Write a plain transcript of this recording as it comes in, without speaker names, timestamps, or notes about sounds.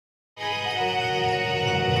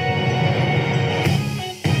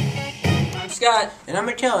Scott. And I'm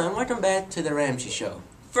Martel, and welcome back to the Ramsey Show.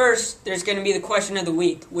 First, there's going to be the question of the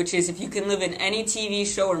week, which is if you can live in any TV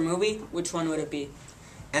show or movie, which one would it be?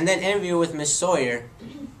 And then interview with Miss Sawyer.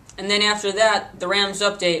 And then after that, the Rams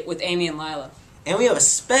update with Amy and Lila. And we have a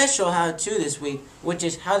special how-to this week, which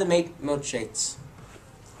is how to make milkshakes.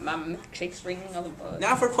 My milkshake's ringing on the buzz.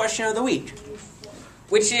 Now for question of the week.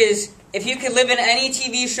 Which is, if you could live in any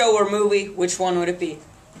TV show or movie, which one would it be?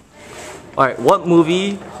 Alright, what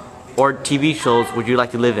movie or TV shows would you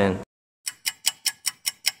like to live in?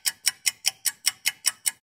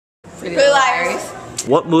 Pretty Liars.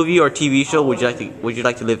 What movie or TV show would you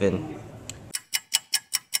like to live in?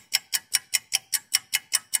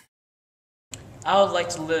 I would like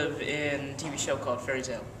to live in a TV show called Fairy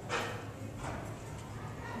Tale.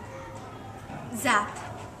 Zap.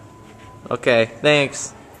 Okay,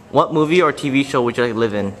 thanks. What movie or TV show would you like to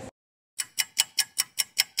live in?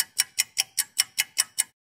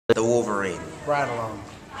 The Wolverine. Ride along.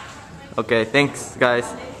 Okay, thanks guys.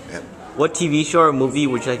 Yep. What TV show or movie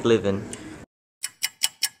would you like to live in?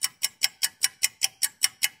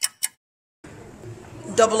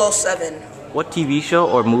 .007. What TV show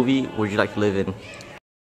or movie would you like to live in?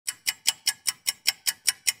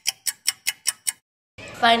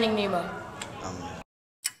 Finding Nemo.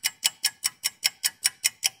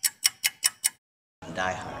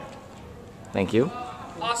 Die Hard. Thank you.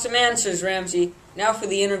 Awesome answers, Ramsey. Now for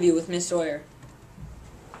the interview with Miss Sawyer.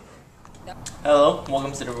 Hello,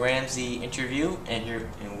 welcome to the Ramsey interview, and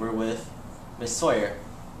we're with Miss Sawyer.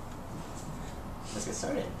 Let's get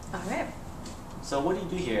started. Alright. So what do you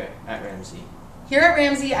do here at Ramsey? Here at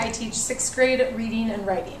Ramsey, I teach 6th grade reading and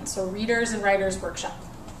writing, so Readers and Writers Workshop.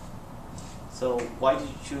 So why did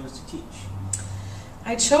you choose to teach?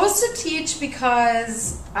 I chose to teach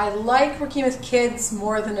because I like working with kids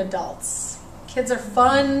more than adults. Kids are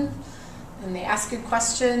fun, and they ask good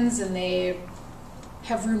questions, and they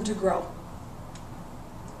have room to grow.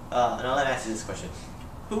 Now let me ask you this question.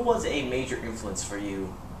 Who was a major influence for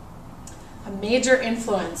you? A major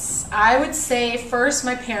influence. I would say first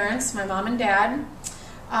my parents, my mom and dad.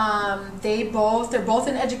 They're both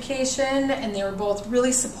in education, and they were both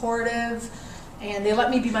really supportive, and they let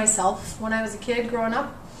me be myself when I was a kid growing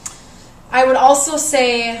up. I would also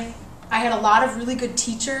say I had a lot of really good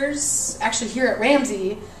teachers, actually here at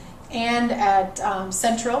Ramsey and at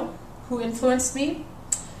Central, who influenced me.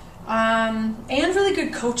 And really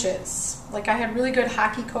good coaches. Like I had really good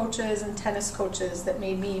hockey coaches and tennis coaches that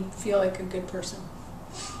made me feel like a good person.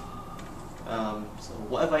 So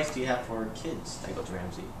what advice do you have for kids that go to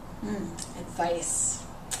Ramsey? Advice.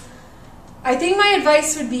 I think my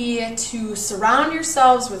advice would be to surround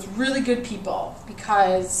yourselves with really good people,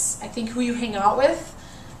 because I think who you hang out with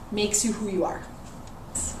makes you who you are.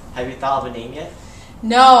 Have you thought of a name yet?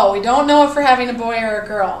 No, we don't know if we're having a boy or a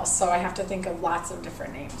girl, so I have to think of lots of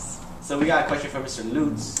different names. So we got a question from Mr.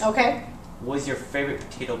 Lutz. Okay. What is your favorite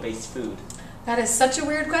potato-based food? That is such a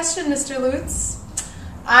weird question, Mr. Lutz.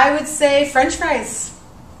 I would say French fries.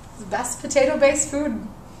 The best potato-based food.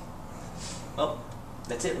 Oh,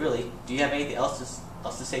 that's it really. Do you have anything else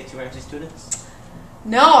to say to Ramsey students?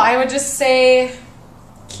 No, I would just say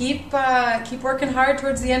keep working hard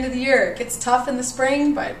towards the end of the year. It gets tough in the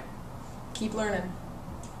spring, but keep learning.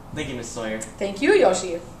 Thank you, Miss Sawyer. Thank you,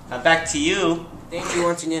 Yoshi. Now back to you. Thank you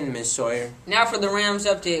once again, Miss Sawyer. Now for the Rams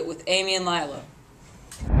update with Amy and Lila.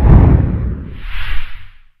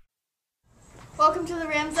 Welcome to the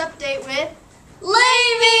Rams update with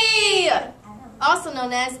Levy, also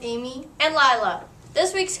known as Amy and Lila.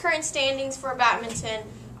 This week's current standings for badminton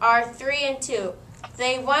are 3-2.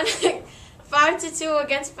 They won 5-2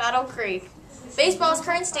 against Battle Creek. Baseball's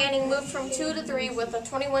current standing moved from 2-3 with a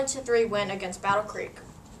 21-3 win against Battle Creek.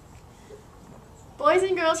 Boys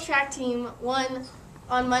and girls track team won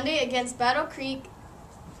on Monday against Battle Creek,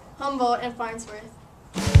 Humboldt, and Farnsworth.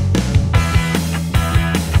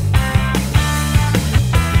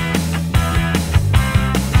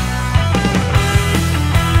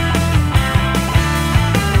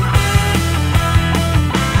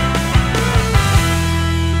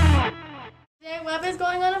 Today, Webb is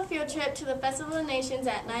going on a field trip to the Festival of Nations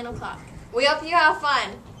at 9 o'clock. We hope you have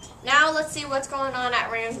fun. Now let's see what's going on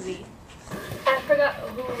at Ramsey. I forgot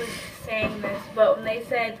who was saying this, but when they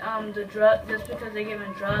said the drug, just because they're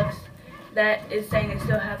giving drugs, that is saying they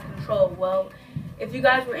still have control. Well, if you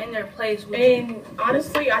guys were in their place, would you?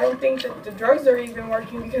 Honestly, I don't think that the drugs are even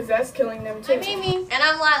working, because that's killing them too. I'm Amy. And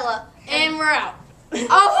I'm Lila. And we're out.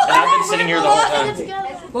 Oh, and I've been sitting here the whole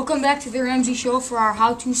time. Welcome back to the Ramsey Show for our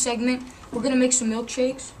how-to segment. We're going to make some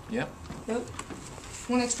milkshakes. Yep. Want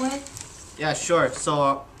to explain? Yeah, sure.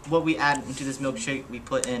 So what we add into this milkshake, we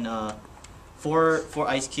put in four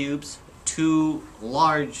ice cubes, 2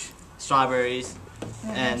 large strawberries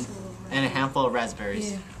and a handful of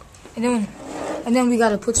raspberries. Yeah. And then we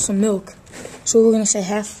gotta put some milk. So we're gonna say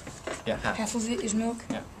half. Yeah, half. Half of it is milk.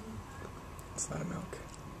 Yeah. It's not milk.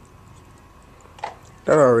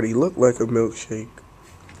 That already looked like a milkshake.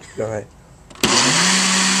 Go ahead.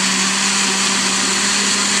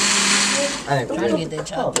 I'm trying to get that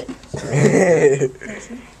chocolate.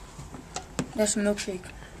 That's a milkshake.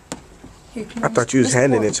 Here, I thought you was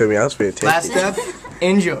handing it to me. I was finna take Last it. step,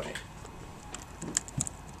 enjoy.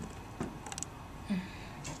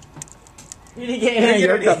 You get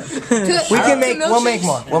your cup. We'll make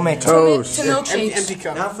more. We'll make Toast. To milkshakes. Empty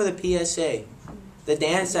cup. Now for the PSA. The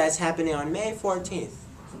dance that's happening on May 14th.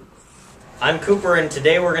 I'm Cooper, and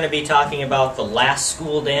today we're going to be talking about the last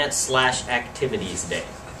school dance / activities day,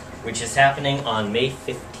 which is happening on May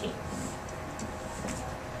 15th.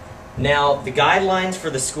 Now, the guidelines for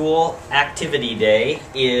the school activity day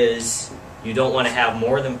is you don't want to have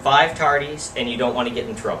more than 5 tardies, and you don't want to get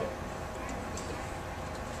in trouble.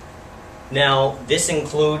 Now, this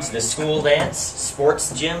includes the school dance,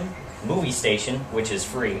 sports gym, movie station, which is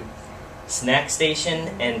free, snack station,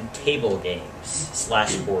 and table games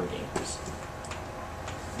 / board games.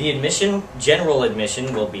 The admission, general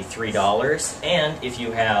admission, will be $3, and if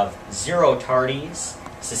you have 0 tardies,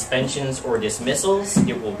 suspensions, or dismissals,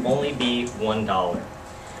 it will only be $1.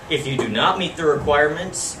 If you do not meet the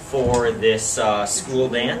requirements for this school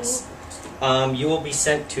dance, you will be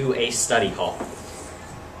sent to a study hall.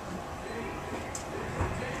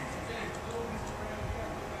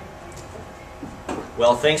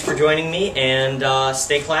 Well, thanks for joining me, and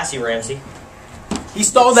stay classy, Ramsey. He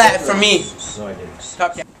stole that from me. No, I didn't.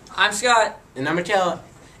 Top 10. I'm Scott. And I'm Michaela.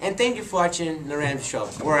 And thank you for watching the Ramsey Show.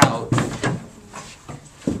 We're out.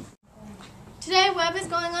 Today, Webb is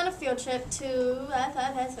going on a field trip to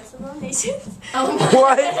Festival of Nations.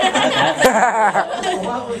 What?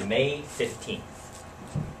 May 15th.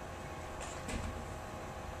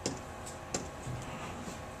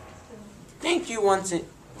 Thank you once in...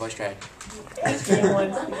 Voice track. That's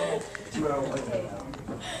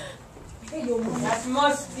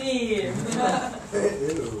musty.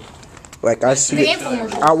 Like I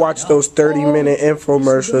watch those 30-minute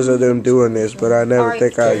infomercials of them doing this, but I never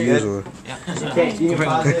think I'd use one. Okay, you can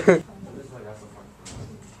pause it.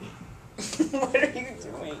 What are you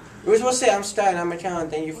doing? We were supposed to say, I'm Scott and I'm Michaela, and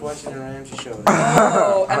thank you for watching the Ramsey Show.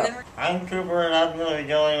 Oh, and then I'm Cooper, and I'm going to be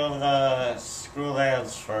going with the school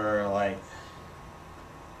dance for, like,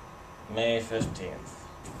 May 15th.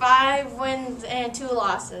 5 wins and 2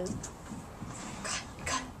 losses.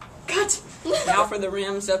 Cut. now for the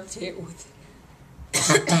Rams update with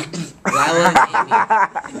Lila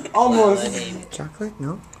and Amy. Almost. Chocolate?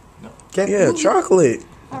 No? Yeah, chocolate.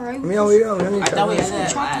 Alright. I thought we had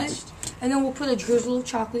that chocolate. last. And then we'll put a drizzle of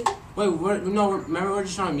chocolate. Wait, remember we're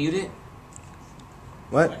just trying to mute it?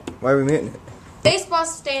 What? Why are we muting it? Baseball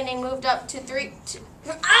standing moved up to 3.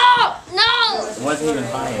 Oh! No! It wasn't even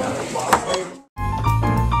high enough.